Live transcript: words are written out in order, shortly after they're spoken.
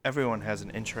Everyone has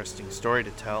an interesting story to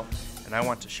tell, and I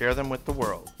want to share them with the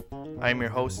world. I am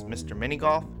your host, Mr.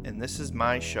 Minigolf, and this is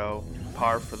my show,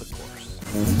 Par for the Course.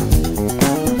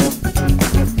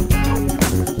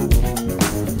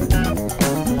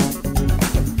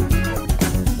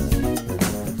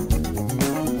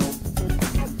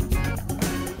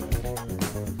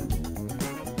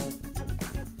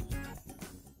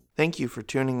 Thank you for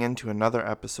tuning in to another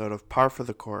episode of Par for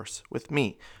the Course with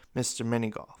me, Mr.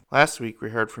 Minigolf. Last week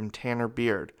we heard from Tanner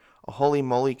Beard, a Holy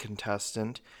Moly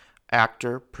contestant,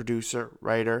 actor, producer,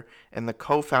 writer, and the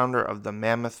co-founder of the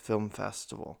Mammoth Film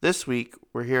Festival. This week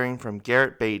we're hearing from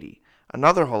Garrett Beatty,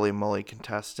 another Holy Moly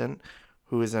contestant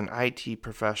who is an IT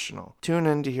professional. Tune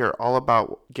in to hear all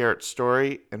about Garrett's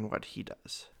story and what he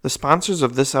does. The sponsors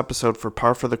of this episode for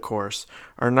Par for the Course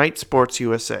are Night Sports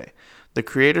USA, the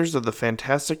creators of the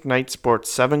fantastic Night Sports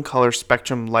 7-color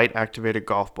Spectrum light-activated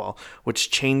golf ball,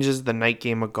 which changes the night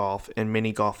game of golf and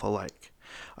mini golf alike.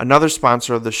 Another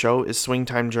sponsor of the show is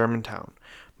Swingtime Germantown,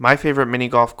 my favorite mini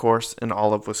golf course in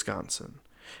all of Wisconsin.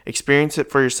 Experience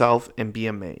it for yourself and be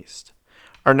amazed.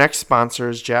 Our next sponsor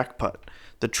is Jackputt,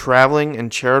 the traveling and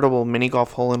charitable mini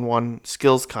golf hole-in-one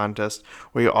skills contest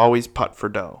where you always putt for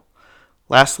dough.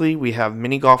 Lastly, we have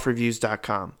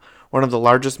minigolfreviews.com, one of the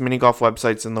largest mini golf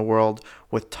websites in the world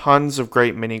with tons of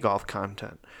great mini golf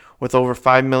content. With over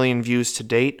 5 million views to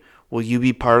date, will you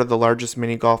be part of the largest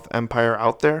mini golf empire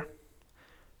out there?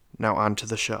 Now on to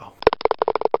the show.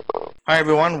 Hi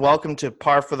everyone, welcome to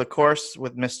Par for the Course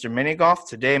with Mr. Minigolf.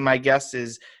 Today my guest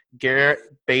is Garrett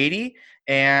Beatty,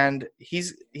 and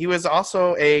he was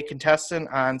also a contestant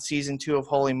on season 2 of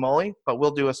Holy Moly, but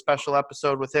we'll do a special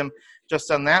episode with him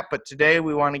just on that. But today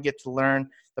we want to get to learn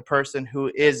the person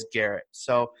who is Garrett.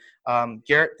 So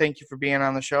Garrett, thank you for being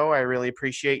on the show. I really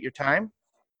appreciate your time.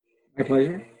 My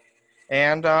pleasure.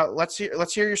 And let's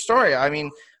hear your story. I mean,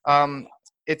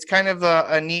 it's kind of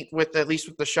a neat, with at least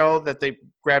with the show, that they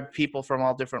grab people from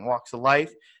all different walks of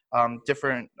life,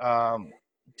 different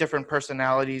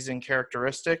personalities and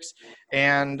characteristics.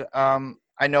 And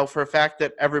I know for a fact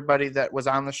that everybody that was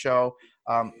on the show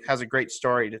has a great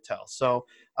story to tell. So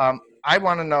I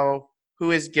want to know, who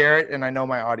is Garrett, and I know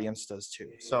my audience does too.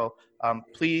 So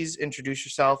please introduce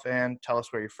yourself and tell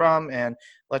us where you're from, and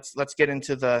let's get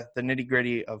into the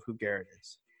nitty-gritty of who Garrett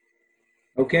is.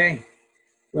 Okay.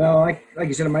 Well, like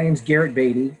you said, my name's Garrett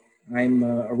Beatty. I'm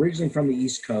originally from the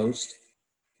East Coast.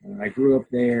 I grew up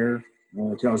there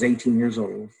until I was 18 years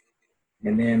old.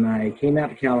 And then I came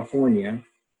out to California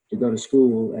to go to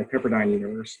school at Pepperdine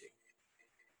University.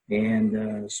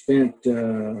 And spent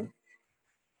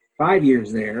 5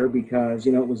 years there because,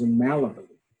 it was in Malibu.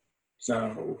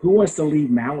 So who wants to leave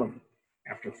Malibu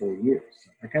after 4 years?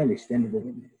 I kind of extended it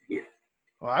into here.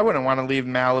 Well, I wouldn't want to leave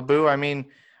Malibu. I mean,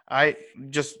 I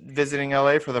just visiting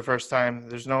LA for the first time.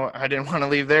 I didn't want to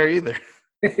leave there either.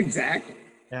 Exactly.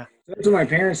 Yeah. So that's what my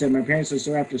parents said. My parents said,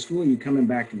 so after school, you coming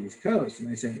back to the East Coast? And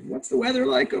I said, what's the weather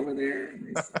like over there? And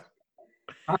they said,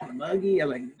 hot and muggy. I'm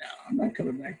like, no, I'm not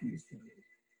coming back to the East Coast.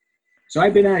 So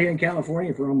I've been out here in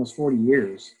California for almost 40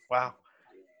 years. Wow.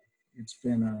 It's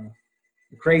been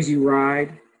a crazy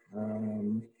ride.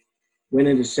 Went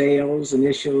into sales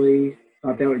initially,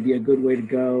 thought that would be a good way to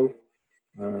go.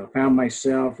 Found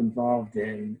myself involved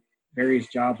in various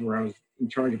jobs where I was in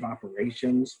charge of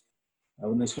operations.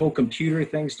 When this whole computer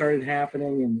thing started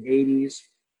happening in the 80s,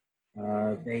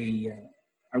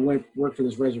 I worked for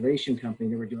this reservation company.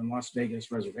 They were doing Las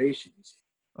Vegas reservations.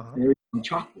 And they were doing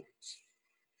chalkboards.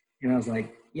 And I was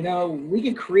like, we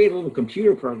could create a little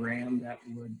computer program that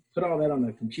would put all that on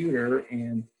the computer,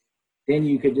 and then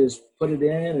you could just put it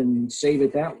in and save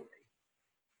it that way.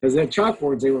 Because the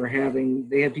chalkboards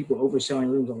they had people overselling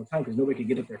rooms all the time because nobody could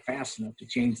get up there fast enough to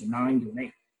change the 9 to an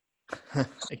 8.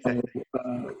 Exactly.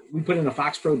 So, we put in a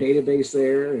FoxPro database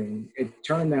there, and it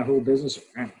turned that whole business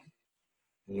around.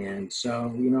 And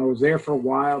so, I was there for a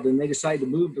while. Then they decided to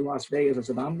move to Las Vegas. I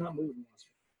said, I'm not moving to Las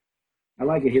Vegas. I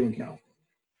like it here in California.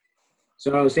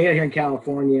 So I stayed out here in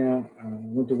California,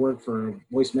 went to work for a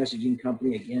voice messaging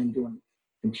company, again, doing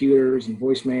computers and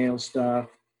voicemail stuff.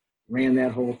 Ran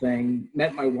that whole thing.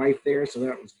 Met my wife there, so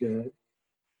that was good.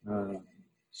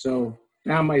 So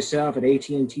found myself at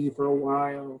AT&T for a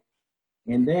while.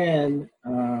 And then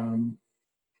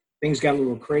things got a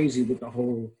little crazy with the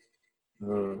whole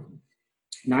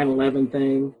 9/11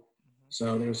 thing.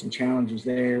 So there were some challenges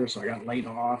there. So I got laid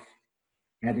off.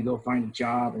 Had to go find a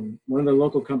job. And one of the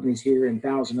local companies here in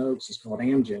Thousand Oaks is called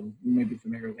Amgen. You may be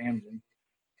familiar with Amgen.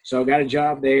 So I got a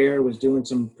job there, was doing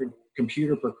some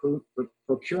computer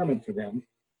procurement for them,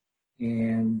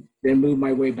 and then moved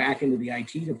my way back into the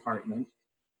IT department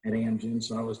at Amgen.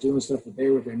 So I was doing stuff with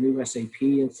their new SAP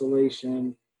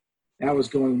installation, that was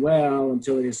going well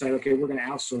until they decided, okay, we're going to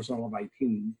outsource all of IT.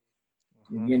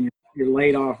 Mm-hmm. Again, you're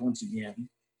laid off once again.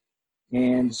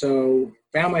 And so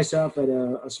found myself at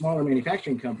a smaller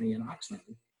manufacturing company in Oxnard.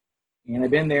 And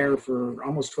I've been there for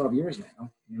almost 12 years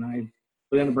now. And I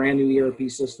put in a brand new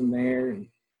ERP system there and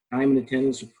time and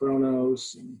attendance with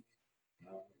Kronos. And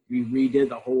we redid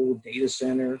the whole data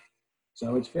center.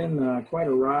 So it's been quite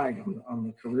a ride on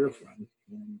the career front.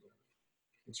 And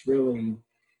it's really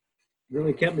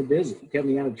kept me busy, kept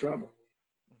me out of trouble.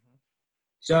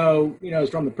 So,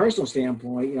 from the personal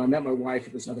standpoint, I met my wife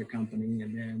at this other company,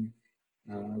 and then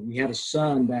we had a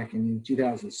son back in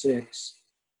 2006,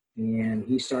 and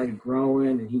he started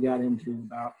growing, and he got into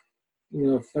about,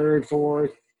 third,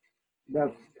 fourth,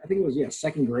 about, I think it was,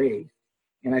 second grade.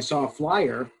 And I saw a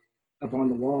flyer up on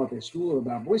the wall at their school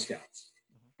about Boy Scouts.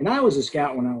 And I was a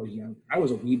scout when I was younger. I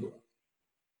was a Weeblo.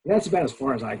 That's about as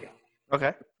far as I got.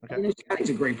 Okay. And Scouting's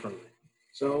a great program.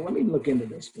 So let me look into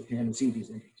this with him and see if he's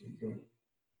interested in doing it.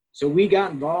 So we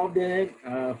got involved in it,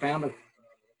 found a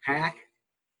pack,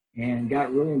 and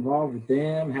got really involved with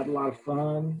them, had a lot of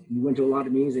fun. We went to a lot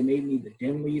of meetings. They made me the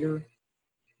den leader.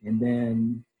 And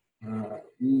then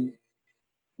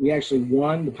we actually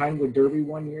won the Pinewood Derby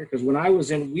one year, because when I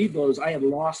was in Weeblos, I had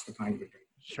lost the Pinewood Derby.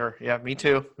 Sure. Yeah, me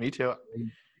too.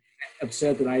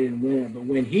 Upset that I didn't win it. But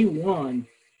when he won,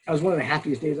 that was one of the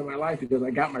happiest days of my life, because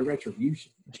I got my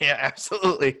retribution. Yeah,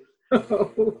 absolutely.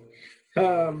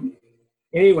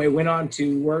 Anyway, went on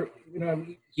to work.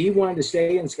 He wanted to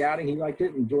stay in scouting. He liked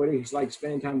it, enjoyed it. He's liked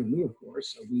spending time with me, of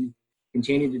course. So we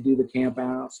continued to do the camp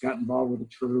outs, got involved with the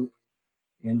troop.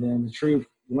 And then the troop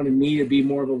wanted me to be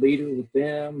more of a leader with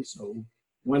them. So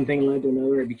one thing led to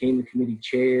another. I became the committee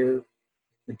chair.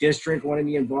 The district wanted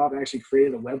me involved. I actually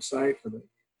created a website for the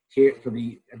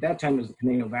at that time it was the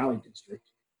Conejo Valley District,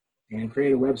 and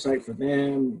created a website for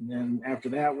them. And then after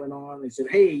that went on, they said,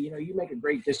 hey, you make a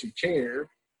great district chair.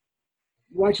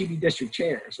 Why don't you be district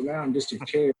chair? So now I'm district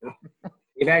chair.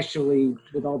 They've actually,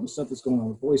 with all the stuff that's going on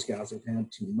with Boy Scouts, they've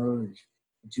had to merge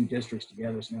the two districts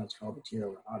together. So now it's called the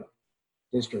Tierra Dorada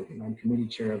District, and I'm committee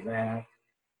chair of that.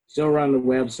 Still run the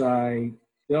website,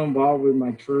 still involved with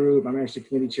my troop. I'm actually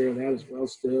committee chair of that as well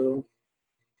still.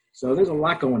 So there's a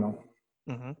lot going on.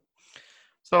 Mm-hmm.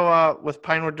 So with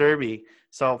Pinewood Derby,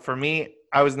 so for me,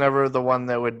 I was never the one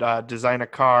that would design a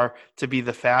car to be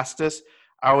the fastest.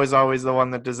 I was always the one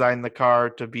that designed the car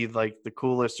to be like the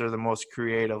coolest or the most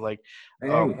creative. Like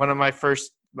one of my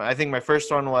first, I think my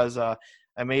first one was I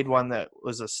made one that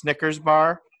was a Snickers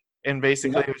bar, and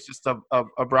basically it was just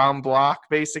a brown block.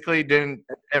 Basically, and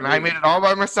I made it all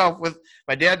by myself. With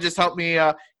my dad just helped me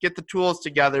get the tools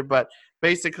together, but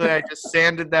basically I just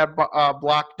sanded that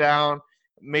block down,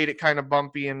 made it kind of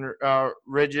bumpy and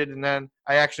rigid, and then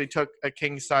I actually took a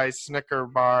king size Snicker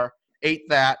bar, ate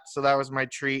that, so that was my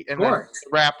treat, and then the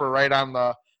wrapper right on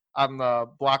the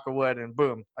block of wood, and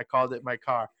boom, I called it my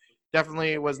car.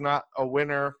 Definitely was not a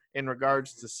winner in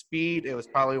regards to speed. It was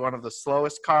probably one of the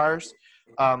slowest cars,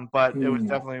 but it was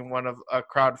definitely one of a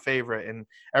crowd favorite, and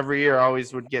every year I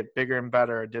always would get bigger and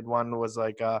better. I did one was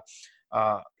like a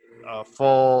hot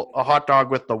dog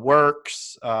with the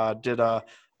works, did a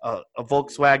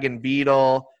Volkswagen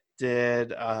Beetle,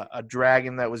 did a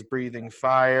dragon that was breathing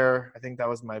fire. I think that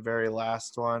was my very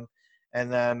last one.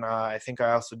 And then I think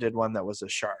I also did one that was a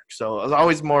shark. So it was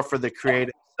always more for the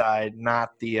creative side,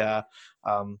 not the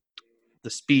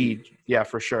speed. Yeah,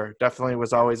 for sure. Definitely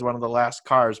was always one of the last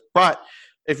cars. But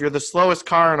if you're the slowest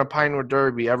car in a Pinewood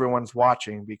Derby, everyone's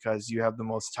watching because you have the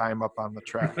most time up on the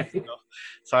track. Right.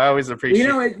 So I always appreciate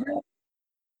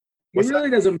it really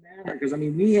doesn't matter, because,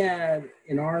 we had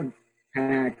in our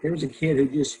pack, there was a kid who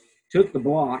just took the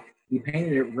block, he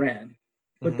painted it red,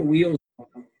 put the wheels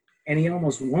on, and he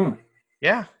almost won.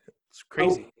 Yeah, it's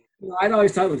crazy. So, I'd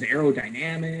always thought it was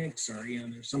aerodynamics or,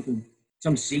 there's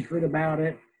some secret about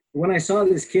it. When I saw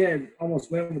this kid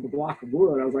almost win with a block of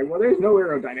wood, I was like, well, there's no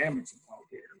aerodynamics involved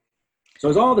here.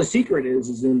 So all the secret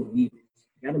is in the wheels.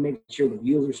 You got to make sure the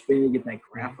wheels are spinning, get that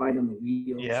graphite on the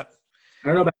wheels. Yep. I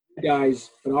don't know about you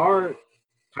guys, but our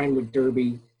Pinewood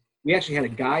Derby, we actually had a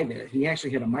guy there. He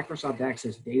actually had a Microsoft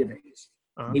Access database.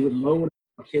 Uh-huh. He would load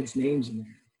kids' names in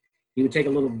there. He would take a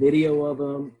little video of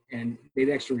them, and they'd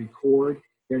actually record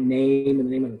their name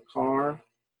and the name of the car,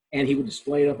 and he would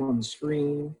display it up on the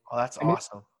screen. Oh, that's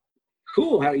awesome.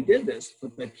 Cool how he did this.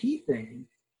 But the key thing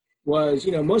was,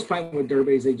 most Pinewood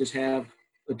Derbies, they just have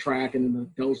the track, and then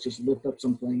the adults just lift up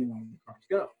something and on the cars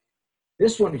go.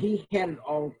 This one, he had it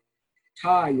all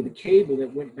tied with a cable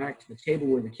that went back to the table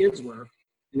where the kids were,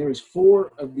 and there was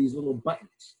 4 of these little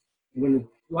buttons. And when the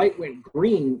light went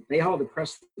green, they all had to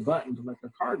press the button to let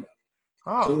the car go.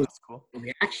 Oh, so that's cool.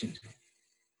 Reaction time.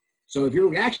 So if your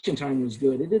reaction time was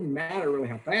good, it didn't matter really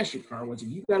how fast your car was. If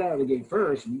you got out of the gate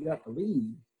first and you got the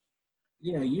lead,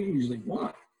 you usually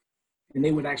won. And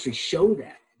they would actually show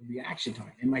that the reaction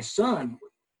time. And my son,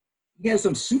 he has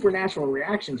some supernatural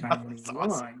reaction time when he That's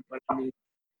won. awesome. But I mean,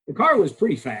 the car was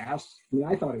pretty fast. I mean,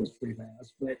 I thought it was pretty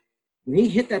fast, but when he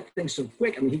hit that thing so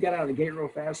quick, I mean, he got out of the gate real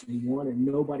fast and he won, and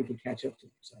nobody could catch up to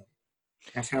him. So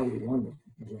that's how we won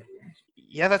the reaction.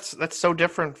 Yeah, that's so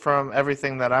different from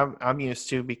everything that I'm used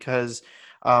to because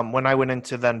when I went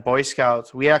into then Boy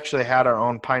Scouts, we actually had our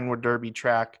own Pinewood Derby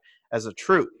track as a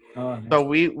troop. So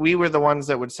we were the ones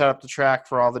that would set up the track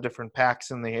for all the different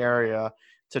packs in the area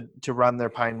to run their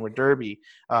Pinewood Derby.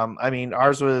 I mean,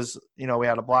 ours was, we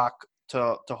had a block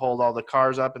to hold all the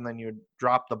cars up, and then you would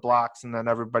drop the blocks, and then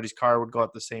everybody's car would go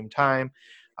at the same time.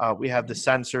 We had the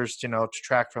sensors, to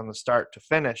track from the start to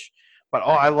finish. But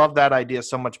I love that idea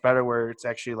so much better, where it's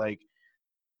actually like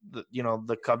the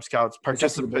Cub Scouts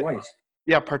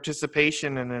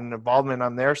participation and an involvement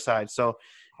on their side. So,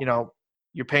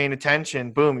 you're paying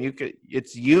attention, boom,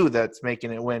 it's you that's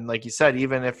making it win. Like you said,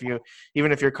 even if your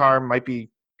car might be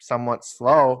somewhat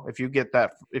slow, if you're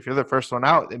the first one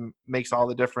out, it makes all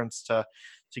the difference to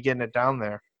getting it down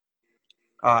there.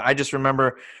 I just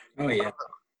remember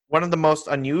one of the most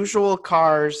unusual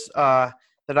cars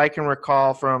that I can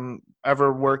recall from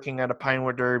ever working at a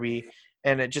Pinewood Derby,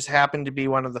 and it just happened to be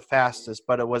one of the fastest,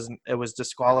 but it was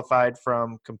disqualified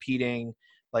from competing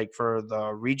like for the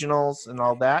regionals and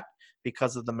all that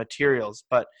because of the materials.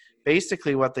 But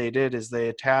basically what they did is they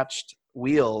attached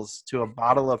wheels to a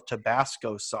bottle of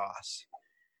Tabasco sauce.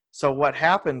 So what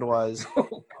happened was,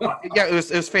 yeah,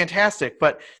 it was fantastic.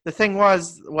 But the thing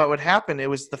was, what would happen, it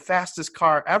was the fastest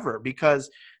car ever because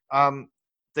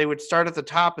they would start at the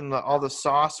top and all the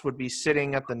sauce would be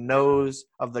sitting at the nose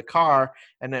of the car,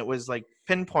 and it was like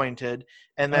pinpointed,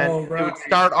 and then it would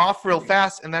start off real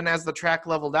fast, and then as the track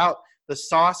leveled out, the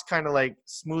sauce kind of like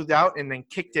smoothed out and then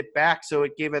kicked it back, so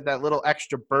it gave it that little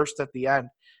extra burst at the end.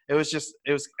 It was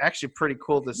actually pretty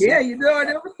cool to see. Yeah, I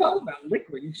never thought about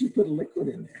liquid. You should put a liquid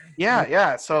in there.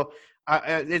 Yeah. So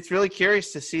it's really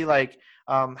curious to see like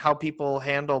how people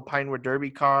handle Pinewood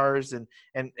Derby cars and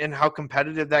how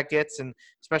competitive that gets, and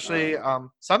especially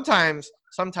sometimes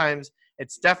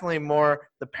it's definitely more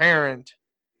the parent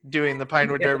doing the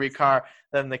Pinewood Derby car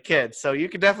than the kid. So you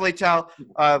can definitely tell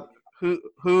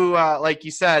who like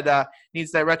you said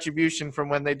needs that retribution from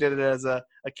when they did it as a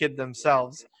kid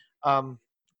themselves.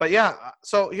 But yeah,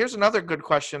 so here's another good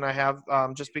question I have,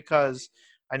 just because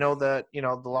I know that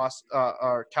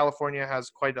California has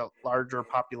quite a larger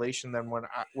population than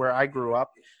where I grew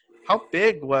up. How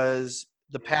big was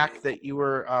the pack that you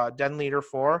were den leader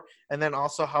for, and then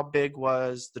also how big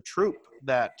was the troop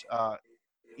that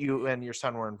you and your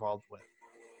son were involved with?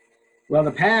 Well,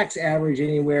 the packs average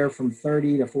anywhere from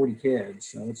 30 to 40 kids,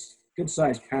 so it's a good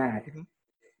sized pack.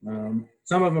 Mm-hmm.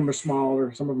 Some of them are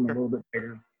smaller, some of them are a little bit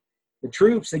bigger. The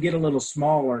troops, they get a little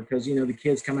smaller because, the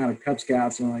kids come out of Cub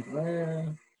Scouts and are like,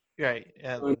 right,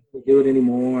 yeah. I don't do it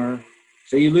anymore.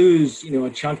 So you lose, a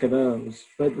chunk of those.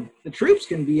 But the troops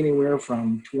can be anywhere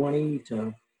from 20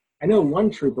 to, I know one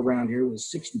troop around here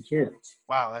was 60 kids.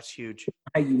 Wow, that's huge.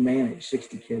 How you manage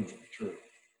 60 kids in a troop?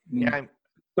 I mean, yeah,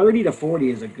 30 to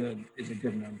 40 is a good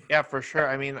number. Yeah, for sure.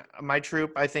 I mean, my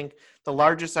troop, I think the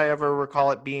largest I ever recall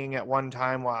it being at one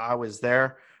time while I was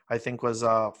there, I think was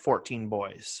 14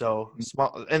 boys. So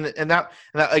small, and that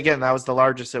again, that was the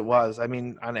largest it was. I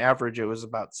mean, on average, it was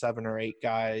about 7 or 8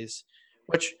 guys,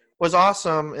 which was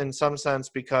awesome in some sense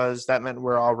because that meant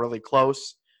we're all really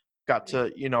close, got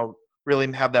to really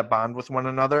have that bond with one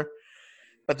another.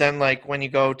 But then, like when you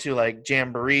go to like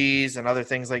jamborees and other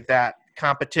things like that,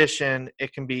 competition,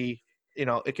 it can be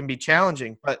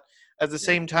challenging. But at the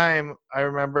same time, I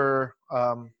remember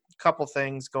a couple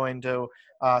things going to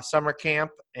summer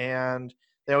camp, and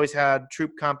they always had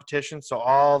troop competition. So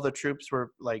all the troops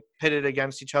were like pitted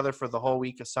against each other for the whole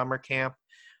week of summer camp,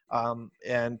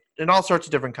 and in all sorts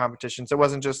of different competitions. It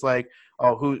wasn't just like,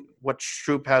 what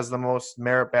troop has the most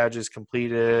merit badges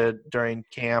completed during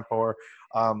camp, or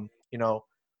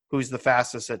who's the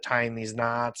fastest at tying these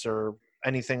knots or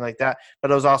anything like that.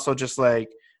 But it was also just like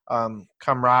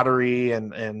camaraderie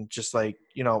and just like,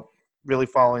 really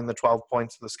following the 12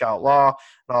 points of the Scout Law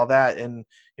and all that. And,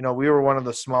 we were one of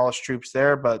the smallest troops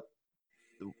there, but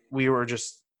we were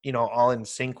just, all in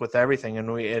sync with everything.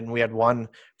 And we had won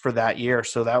for that year.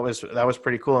 So that was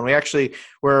pretty cool. And we actually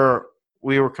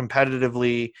we were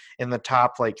competitively in the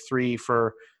top like 3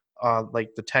 for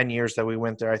like the 10 years that we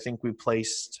went there. I think we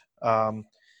placed 9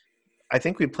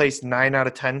 out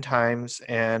of 10 times,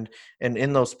 and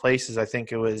in those places, I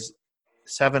think it was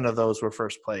 7 of those were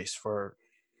first place for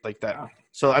like that. Wow.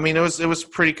 So, I mean, it was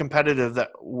pretty competitive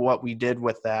that what we did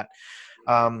with that.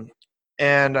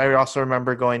 And I also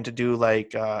remember going to do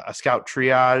like a scout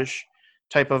triage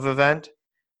type of event,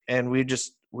 and we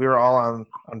were all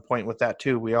on point with that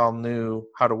too. We all knew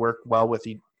how to work well with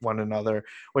one another,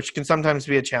 which can sometimes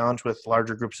be a challenge with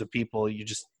larger groups of people. You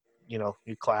just, you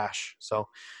clash. So,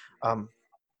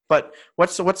 but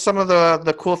what's some of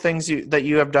the cool things that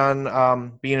you have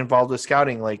done being involved with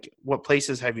scouting? Like, what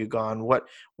places have you gone?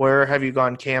 Where have you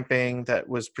gone camping that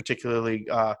was particularly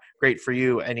great for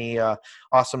you? Any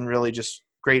awesome, really just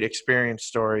great experience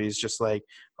stories? Just like,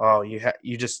 oh,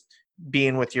 you just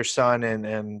being with your son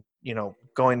and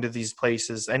going to these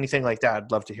places, anything like that.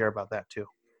 I'd love to hear about that too.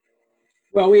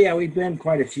 Well, we've been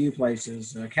quite a few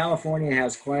places. California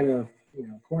has quite a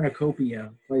cornucopia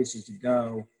of places to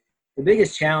go. The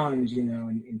biggest challenge,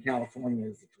 in California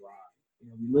is the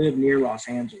drive. We live near Los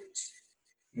Angeles,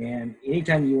 and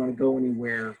anytime you want to go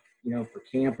anywhere, for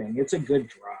camping, it's a good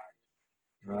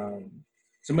drive.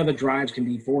 Some of the drives can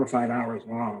be 4 or 5 hours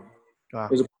long. Wow.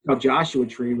 There's a place called Joshua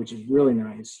Tree, which is really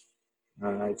nice.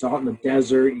 It's out in the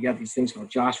desert. You got these things called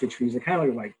Joshua trees. They kind of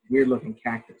look like weird-looking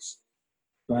cactus,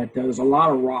 but there's a lot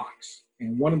of rocks.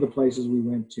 And one of the places we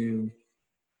went to,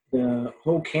 the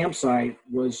whole campsite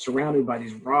was surrounded by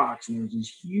these rocks, and there was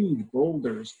these huge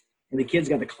boulders, and the kids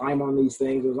got to climb on these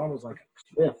things. It was almost like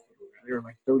a cliff. They were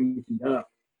like 30 feet up.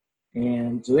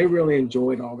 And so they really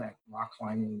enjoyed all that rock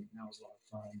climbing. That was a lot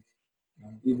of fun.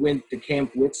 We went to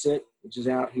Camp Whitsett, which is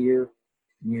out here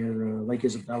near Lake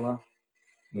Isabella.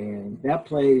 And that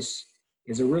place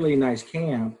is a really nice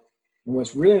camp. And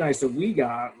what's really nice that we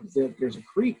got was that there's a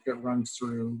creek that runs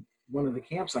through one of the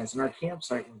campsites, and our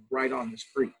campsite was right on this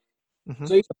creek. Mm-hmm.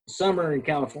 So summer in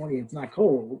California, it's not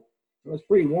cold. It was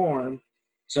pretty warm.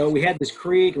 So we had this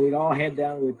creek, and we'd all head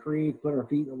down to the creek, put our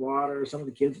feet in the water. Some of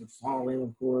the kids would fall in,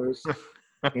 of course.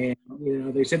 And,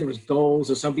 they said there was gold,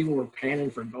 so some people were panning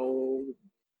for gold.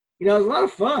 It was a lot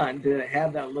of fun to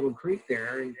have that little creek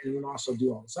there and then also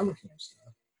do all the summer camp stuff.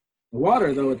 The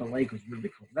water, though, at the lake was really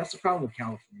cool. That's the problem with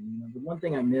California. The one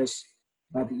thing I miss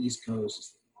about the East Coast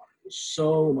is the water. There's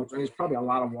so much. There's probably a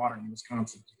lot of water in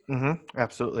Wisconsin. Mm-hmm.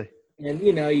 Absolutely. And,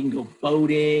 you can go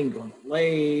boating, go on the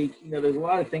lake. There's a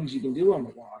lot of things you can do on the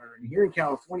water. And here in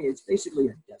California, it's basically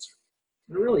a desert.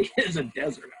 It really is a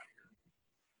desert out here.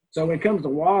 So when it comes to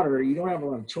water, you don't have a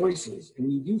lot of choices. And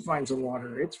when you do find some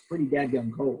water, it's pretty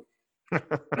dadgum cold.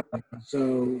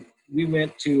 So we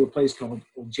went to a place called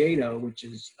El Jado, which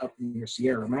is up near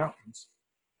Sierra Mountains.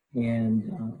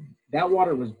 And that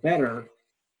water was better,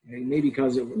 maybe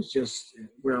because it was just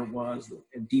where it was,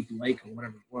 a deep lake or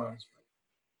whatever it was. But,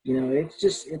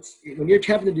 when you're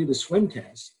having to do the swim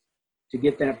test to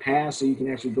get that pass so you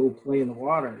can actually go play in the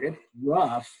water, it's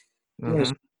rough doing a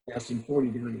swim test in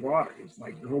 40-degree water. It's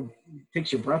like it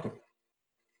takes your breath away.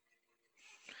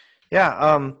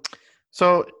 Yeah.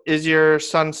 So is your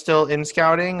son still in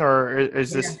scouting, or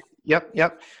is this?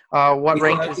 Yep. What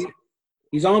rank is?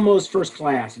 He's almost first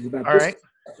class. He's about all right.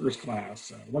 First class.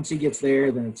 So once he gets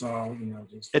there, then it's all,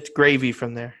 just. It's gravy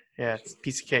from there. Yeah, it's a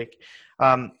piece of cake.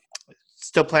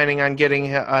 Still planning on getting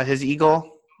his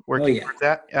Eagle, working towards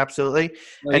that? Absolutely.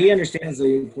 Well, he understands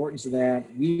the importance of that.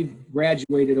 We've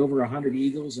graduated over 100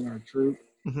 Eagles in our troop.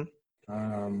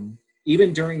 Mm-hmm.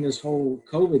 Even during this whole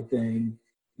COVID thing,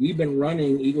 we've been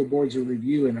running Eagle Boards of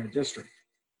Review in our district.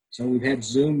 So we've had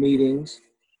Zoom meetings.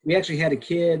 We actually had a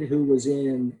kid who was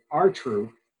in our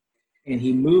troop, and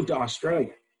he moved to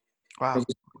Australia. Wow. Because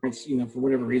his parents, for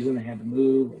whatever reason, they had to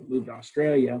move to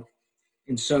Australia.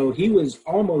 And so he was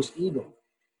almost Eagle.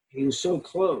 He was so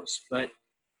close. But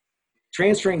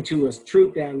transferring to a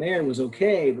troop down there was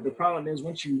okay. But the problem is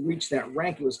once you reach that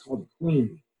rank, it was called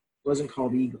Queen. It wasn't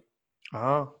called Eagle.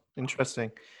 Oh,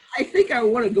 interesting. I think I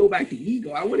want to go back to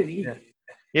Eagle. I wanted Eagle.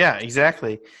 Yeah,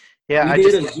 exactly. Yeah, we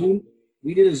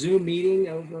did a Zoom meeting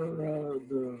over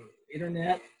the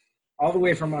internet all the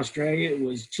way from Australia. It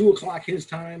was 2:00 his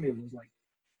time. It was like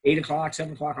 8:00,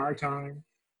 7:00 our time.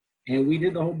 And we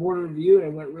did the whole board review, and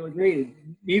it went really great.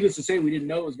 Needless to say, we didn't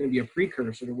know it was going to be a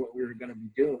precursor to what we were going to be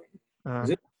doing. It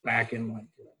was back in like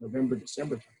November,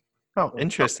 December time. Oh,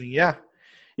 interesting. Yeah.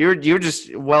 You were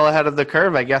just well ahead of the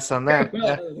curve, I guess, on that.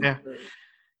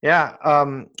 Yeah.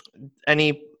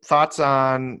 Any thoughts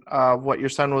on what your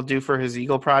son will do for his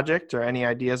Eagle project, or any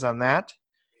ideas on that?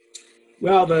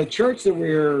 Well, the church that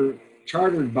we're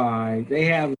chartered by, they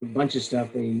have a bunch of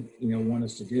stuff they, want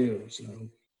us to do. So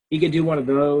he could do one of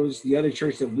those. The other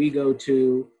church that we go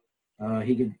to,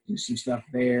 he could do some stuff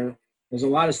there. There's a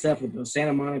lot of stuff with the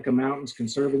Santa Monica Mountains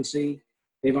Conservancy.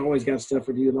 They've always got stuff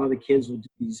to do. A lot of the kids will do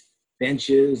these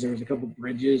benches. There was a couple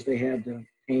bridges they had to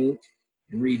paint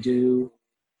and redo.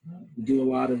 We do a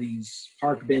lot of these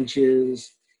park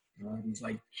benches, these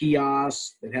like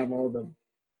kiosks that have all the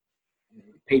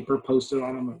paper posted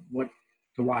on them of what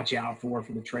to watch out for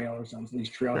the trail or something.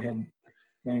 These trailhead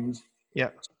things. Yeah.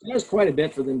 There's quite a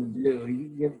bit for them to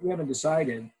do. We haven't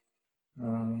decided.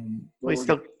 We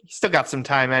still got some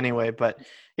time anyway, but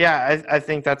yeah, I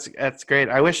think that's great.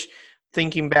 I wish,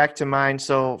 thinking back to mine.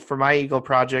 So for my Eagle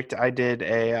project, I did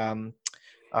a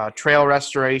trail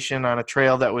restoration on a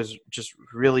trail that was just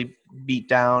really beat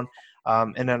down,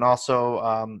 and then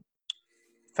also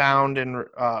found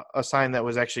a sign that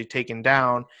was actually taken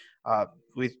down.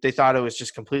 They thought it was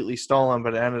just completely stolen,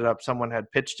 but it ended up someone had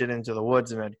pitched it into the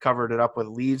woods and had covered it up with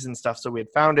leaves and stuff. So we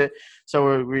had found it.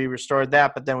 So we restored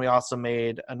that, but then we also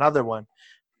made another one.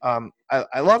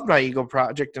 I loved my Eagle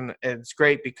project, and it's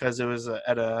great because it was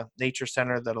at a nature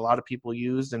center that a lot of people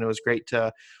used, and it was great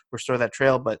to restore that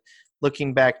trail. But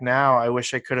looking back now, I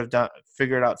wish I could have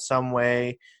figured out some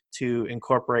way to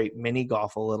incorporate mini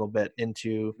golf a little bit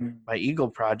into my Eagle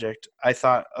project. I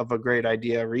thought of a great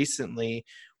idea recently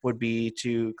would be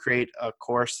to create a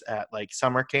course at like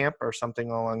summer camp or something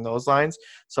along those lines.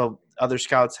 So other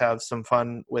scouts have some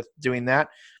fun with doing that,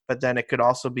 but then it could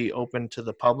also be open to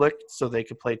the public so they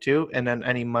could play too. And then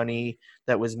any money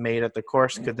that was made at the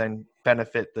course could then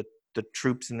benefit the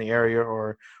troops in the area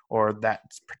or that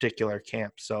particular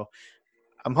camp. So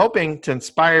I'm hoping to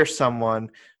inspire someone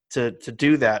to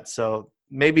do that. So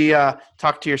maybe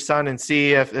talk to your son and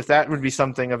see if that would be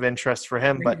something of interest for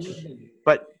him.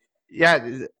 But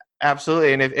yeah,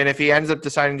 absolutely. And if he ends up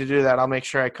deciding to do that, I'll make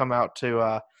sure I come out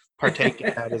to partake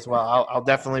in that as well. I'll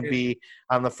definitely be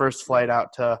on the first flight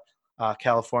out to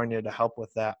California to help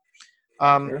with that.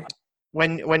 Sure.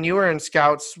 When you were in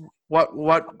Scouts, what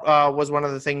was one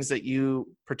of the things that you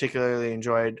particularly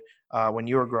enjoyed when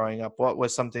you were growing up? What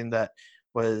was something that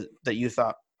you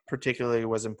thought particularly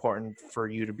was important for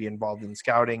you to be involved in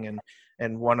scouting,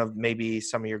 and one of maybe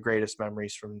some of your greatest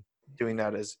memories from doing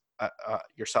that as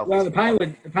yourself? Well, the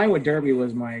Pinewood Derby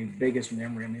was my biggest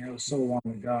memory. I mean, it was so long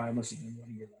ago. I must have been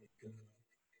like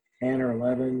 10 or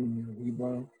 11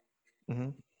 Weeblo. Mm-hmm.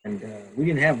 And we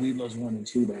didn't have Weeblos 1 and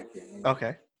 2 back then.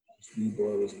 Okay.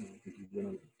 Weeblos, and I think he went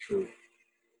on the truth.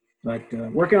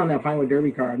 But working on that Pinewood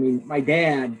Derby car, I mean, my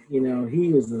dad, he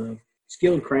was a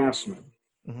skilled craftsman.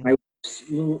 Mm-hmm. I was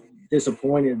a little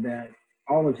disappointed that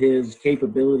all of his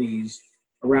capabilities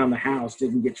around the house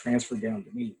didn't get transferred down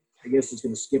to me. I guess it's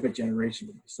going to skip a generation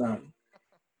to my son.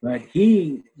 But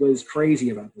he was crazy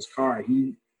about this car.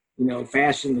 He,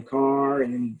 fashioned the car,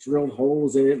 and then he drilled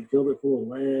holes in it and filled it full of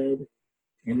lead.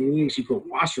 And then he actually put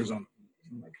washers on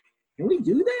it. I'm like, can we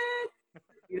do that?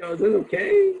 Is that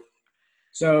okay?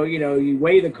 So, you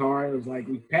weigh the car, and it was like,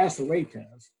 we passed the weight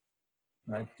test.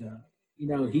 But, he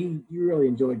really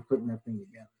enjoyed putting that thing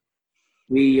together.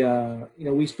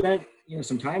 We spent,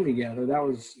 some time together. That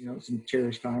was, some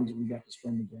cherished times that we got to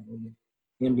spend together with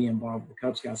him being involved with the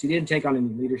Cub Scouts. He didn't take on any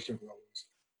leadership roles,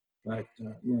 but,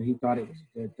 he thought it was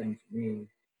a good thing for me.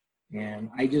 And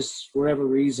I just, for whatever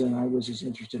reason, I was just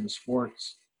interested in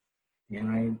sports, and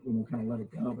I, kind of let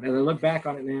it go. But as I look back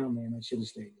on it now, man, I should have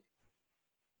stayed.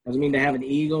 Doesn't mean to have an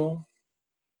Eagle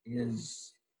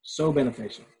is so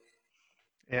beneficial.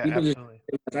 Yeah, People absolutely.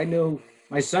 I know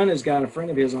my son has got a friend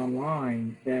of his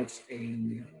online that's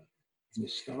a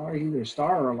star, either a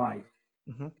star or a light.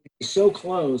 Mm-hmm. He's so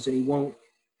close, and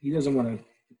he doesn't want to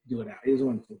do it out. He doesn't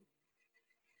want to.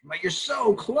 I'm like, you're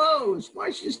so close. Why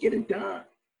don't you just get it done?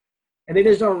 And they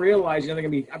just don't realize, they're going to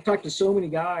be, I've talked to so many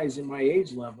guys in my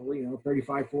age level,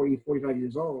 35, 40, 45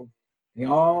 years old. They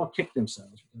all kick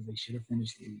themselves because they should have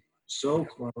finished the year. So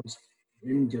close,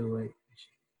 didn't do it.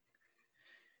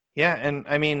 Yeah, and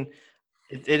I mean,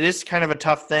 it is kind of a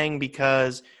tough thing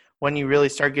because when you really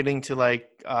start getting to like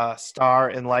star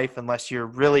in life, unless you're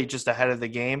really just ahead of the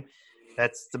game,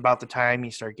 that's about the time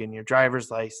you start getting your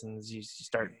driver's license. You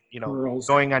start, Girls.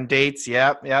 going on dates.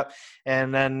 Yep.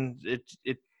 And then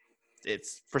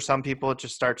it's for some people it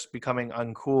just starts becoming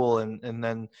uncool, and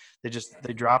then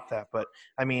they drop that. But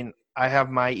I mean, I have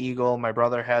my Eagle, my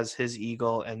brother has his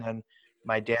Eagle, and then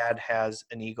my dad has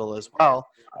an Eagle as well.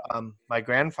 My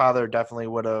grandfather definitely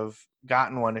would have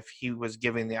gotten one if he was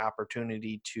given the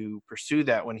opportunity to pursue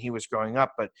that when he was growing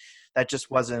up, but that just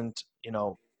wasn't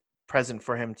present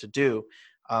for him to do.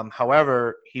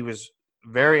 However, he was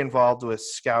very involved with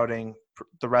scouting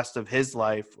the rest of his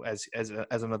life as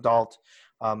an adult,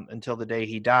 until the day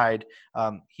he died.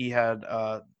 He had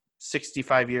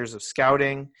 65 years of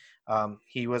scouting.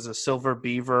 He was a Silver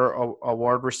Beaver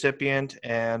Award recipient,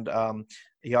 and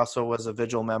he also was a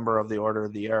Vigil member of the Order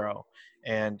of the Arrow.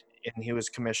 And and he was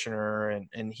commissioner,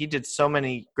 and he did so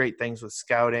many great things with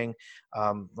scouting.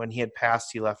 When he had passed,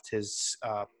 he left his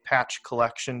patch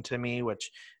collection to me,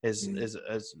 which is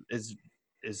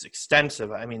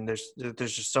extensive. I mean, there's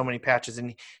just so many patches,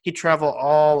 and he traveled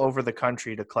all over the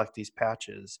country to collect these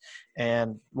patches.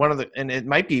 And it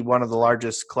might be one of the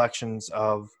largest collections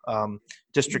of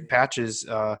district patches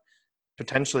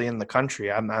potentially in the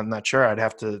country. I'm not sure. I'd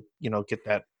have to get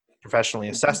that professionally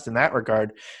assessed in that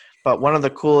regard. But one of the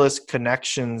coolest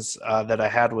connections that I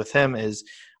had with him is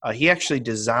he actually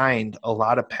designed a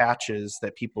lot of patches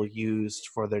that people used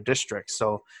for their districts.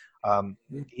 So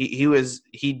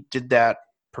he did that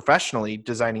professionally,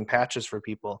 designing patches for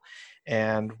people.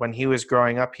 And when he was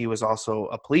growing up, he was also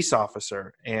a police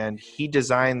officer, and he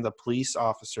designed the police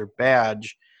officer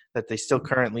badge that they still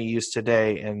currently use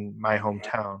today in my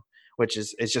hometown, which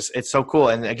is it's so cool.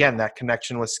 And again, that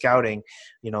connection with scouting,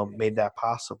 made that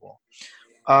possible.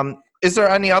 Is there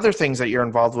any other things that you're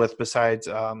involved with besides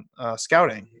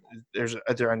scouting?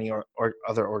 Are there any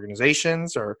other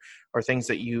organizations or things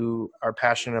that you are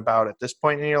passionate about at this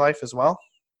point in your life as well?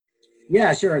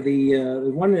 Yeah, sure.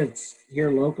 The one that's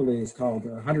here locally is called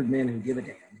 100 Men Who Give a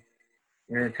Damn.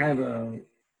 They're kind of a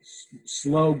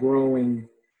slow growing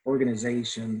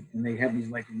organization, and they have these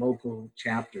like local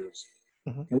chapters.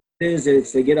 Mm-hmm. And what it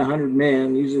is they get 100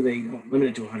 men. Usually they don't limit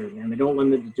it to 100 men. They don't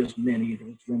limit it to just men either.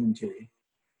 It's women too.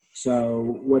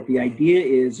 So what the idea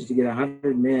is to get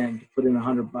 100 men to put in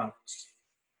 $100,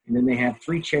 and then they have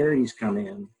 3 charities come in,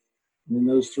 and then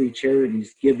those 3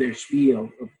 charities give their spiel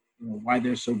of why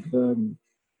they're so good and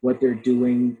what they're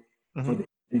doing for the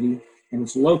community. And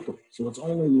it's local, so it's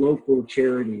only local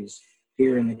charities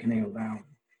here in the Conejo Valley.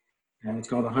 And it's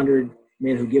called 100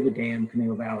 Men Who Give a Damn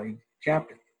Conejo Valley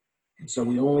chapter. And so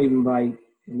we only invite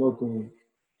local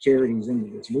charities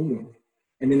into this meeting.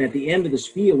 And then at the end of the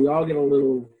spiel, we all get a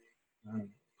little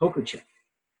poker chip.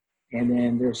 And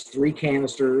then there's 3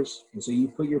 canisters. And so you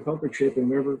put your poker chip in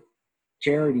whatever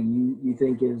charity you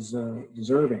think is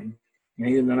deserving. And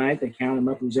in the night, they count them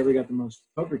up. Who's ever got the most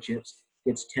poker chips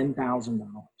gets $10,000.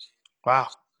 Wow.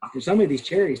 For some of these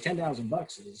charities,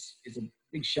 $10,000 is a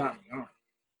big shot in the arm.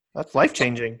 That's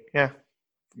life-changing. Yeah.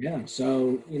 Yeah.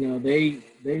 So, they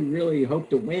really hope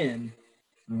to win.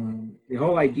 The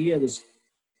whole idea of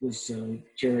this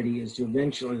charity is to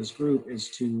eventually, this group is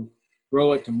to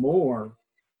grow it to more.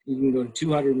 You can go to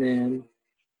 200 men.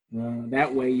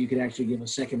 That way you could actually give a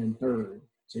second and third.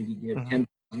 So you give 10,000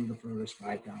 the first,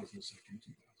 5,000 the second,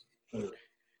 2,000 the third.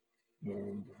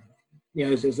 And,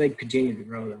 as they continue to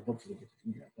grow, they'll hopefully get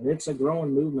to do that. But it's a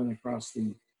growing movement across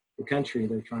the country.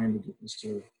 They're trying to get this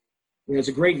to, it's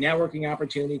a great networking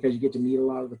opportunity because you get to meet a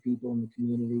lot of the people in the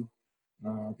community.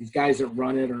 These guys that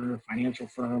run it are financial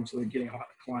firms, so they're getting a lot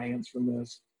of clients from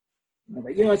this.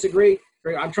 But, it's a great,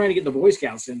 I'm trying to get the Boy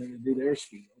Scouts in there to do their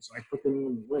spiel, so I put them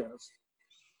on the list.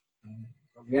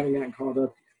 But we haven't gotten called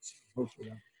up yet, so hopefully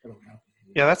that'll happen.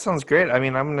 Yeah, that sounds great. I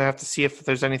mean, I'm going to have to see if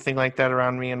there's anything like that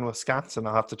around me in Wisconsin.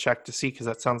 I'll have to check to see because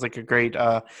that sounds like a great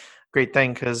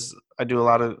thing because I do a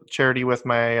lot of charity with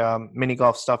my mini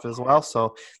golf stuff as well.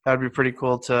 So that would be pretty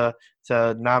cool to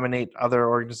nominate other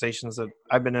organizations that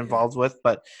I've been involved with.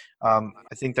 But I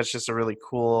think that's just a really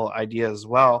cool idea as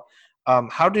well.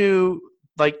 How do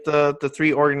the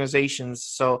 3 organizations?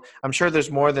 So I'm sure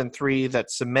there's more than 3 that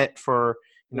submit for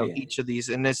each of these.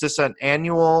 And is this an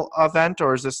annual event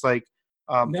or is this like?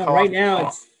 No, right now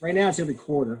it's every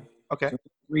quarter. Okay. So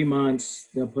 3 months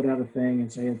they'll put out a thing and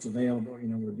say it's available.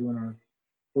 We're doing our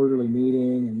quarterly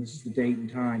meeting and this is the date and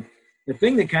time. The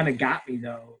thing that kind of got me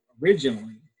though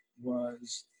originally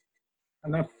was,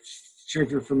 I'm not sure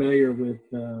if you're familiar with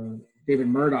David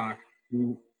Murdoch,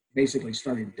 who basically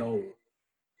started Dole.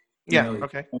 Yeah.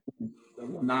 Okay.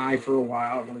 Lanai for a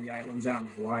while, one of the islands out in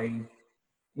Hawaii,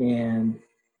 and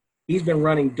he's been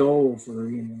running Dole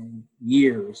for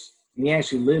years. And he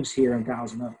actually lives here in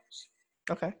Thousand Oaks.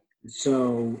 Okay.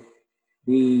 So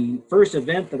the first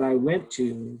event that I went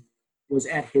to was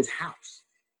at his house.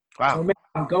 Wow. So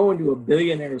I'm going to a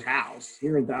billionaire's house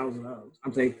here in Thousand Oaks.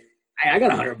 I'm saying, hey, I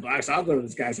got $100. I'll go to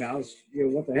this guy's house.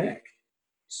 What the heck?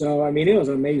 So, I mean, it was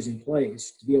an amazing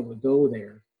place to be able to go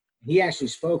there. He actually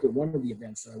spoke at one of the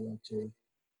events that I went to.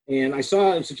 And I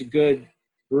saw it was such a good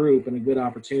group and a good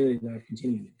opportunity that I've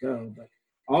continued to go. But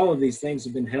all of these things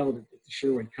have been held at the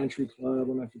Sherwood Country Club. I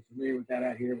don't know if you're familiar with that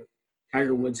out here, but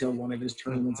Tiger Woods held one of his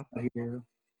tournaments out here.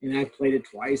 And I played it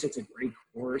twice. It's a great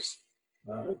course.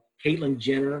 Caitlyn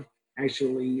Jenner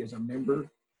actually is a member.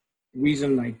 The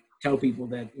reason I tell people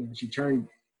that she turned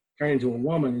into a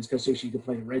woman is because so she could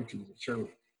play the red tees at Sherwood.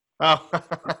 Oh.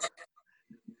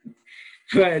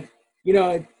 But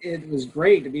it was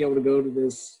great to be able to go to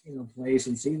this, place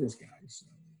and see this guy. So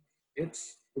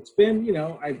it's been,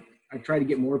 I try to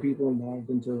get more people involved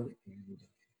into it and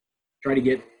try to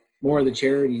get more of the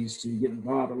charities to get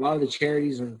involved. A lot of the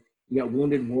charities are, you got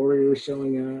Wounded Warriors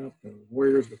showing up,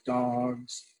 Warriors with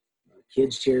Dogs,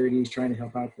 kids charities trying to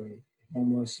help out the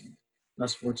homeless and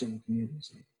less fortunate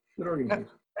communities. So, good organization.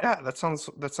 Yeah, that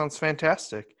sounds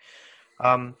fantastic.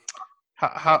 Um,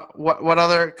 what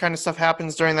other kind of stuff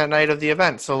happens during that night of the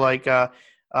event? So like,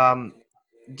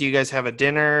 do you guys have a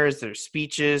dinner? Is there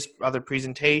speeches, other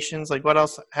presentations? Like, what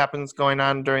else happens going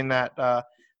on during that?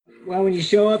 Well, when you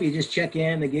show up, you just check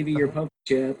in. They give you your poker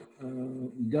chip.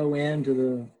 You go into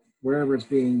the wherever it's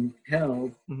being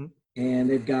held, Mhm. and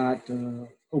they've got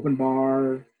open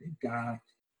bar. They've got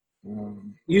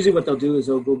usually what they'll do is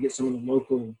they'll go get some of the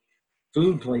local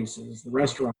food places, the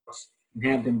restaurants, and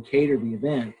have them cater the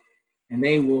event. And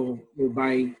they will,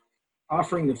 by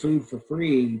offering the food for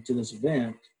free to this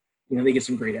event, they get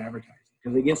some great advertising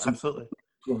because they get some Absolutely.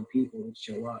 people that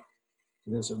show up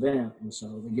to this event, and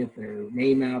so they get their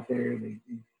name out there.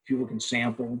 People can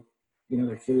sample,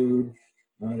 their food.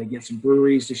 They get some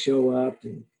breweries to show up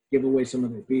to give away some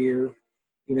of their beer.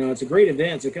 It's a great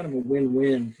event. It's a kind of a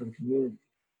win-win for the community.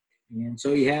 And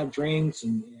so you have drinks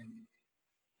and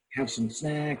have some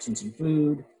snacks and some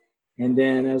food, and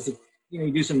then as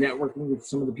you do some networking with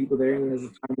some of the people there, and as the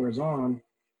time wears on,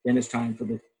 then it's time for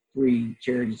the three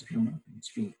charities to come up and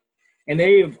speak. And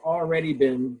they have already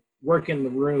been working the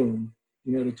room,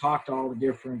 to talk to all the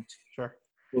different Sure.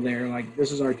 people there. Like,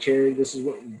 this is our charity, this is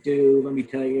what we do. Let me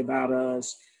tell you about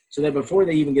us. So that before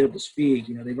they even get up to speak,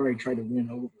 they've already tried to win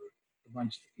over a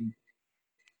bunch of people.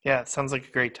 Yeah, it sounds like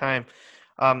a great time.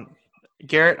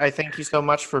 Garrett, I thank you so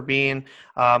much for being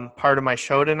part of my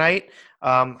show tonight.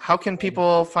 How can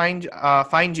people find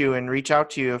you and reach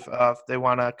out to you if they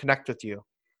want to connect with you?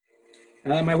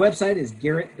 My website is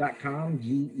gerritt.com,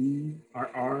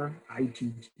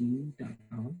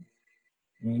 GERRITT.com.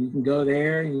 And you can go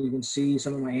there and you can see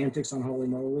some of my antics on Holy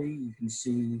Moly. You can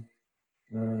see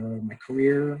my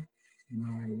career,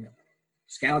 my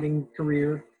scouting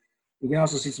career. You can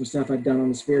also see some stuff I've done on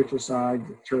the spiritual side,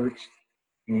 the church.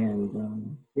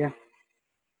 And yeah.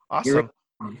 Awesome.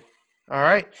 All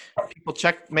right. People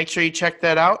make sure you check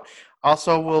that out.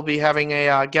 Also, we'll be having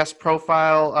a guest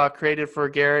profile created for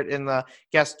Garrett in the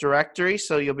guest directory.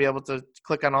 So you'll be able to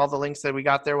click on all the links that we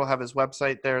got there. We'll have his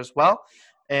website there as well.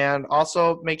 And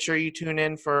also make sure you tune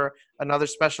in for another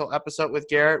special episode with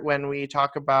Garrett when we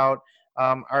talk about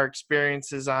our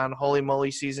experiences on Holy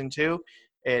Moly Season 2.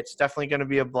 It's definitely going to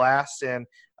be a blast, and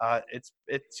it's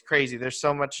crazy. There's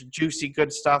so much juicy,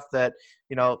 good stuff that,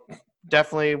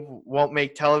 definitely won't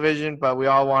make television, but we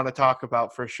all want to talk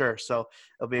about for sure. So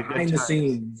it'll be a good time. Behind the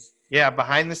scenes. Yeah,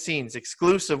 behind the scenes,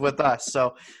 exclusive with us.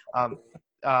 So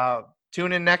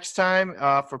tune in next time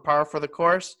for Power for the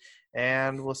Course,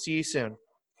 and we'll see you soon.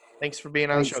 Thanks for being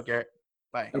on the show, Garrett.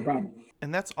 Bye. No problem.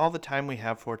 And that's all the time we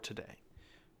have for today.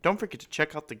 Don't forget to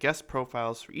check out the guest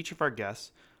profiles for each of our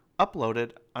guests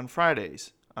uploaded on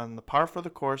Fridays on the Par for the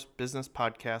Course Business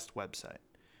Podcast website.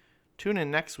 Tune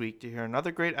in next week to hear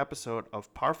another great episode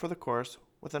of Par for the Course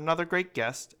with another great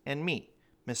guest and me,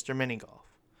 Mr. Minigolf.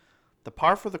 The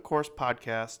Par for the Course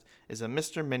podcast is a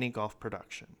Mr. Minigolf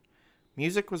production.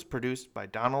 Music was produced by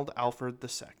Donald Alford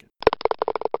II.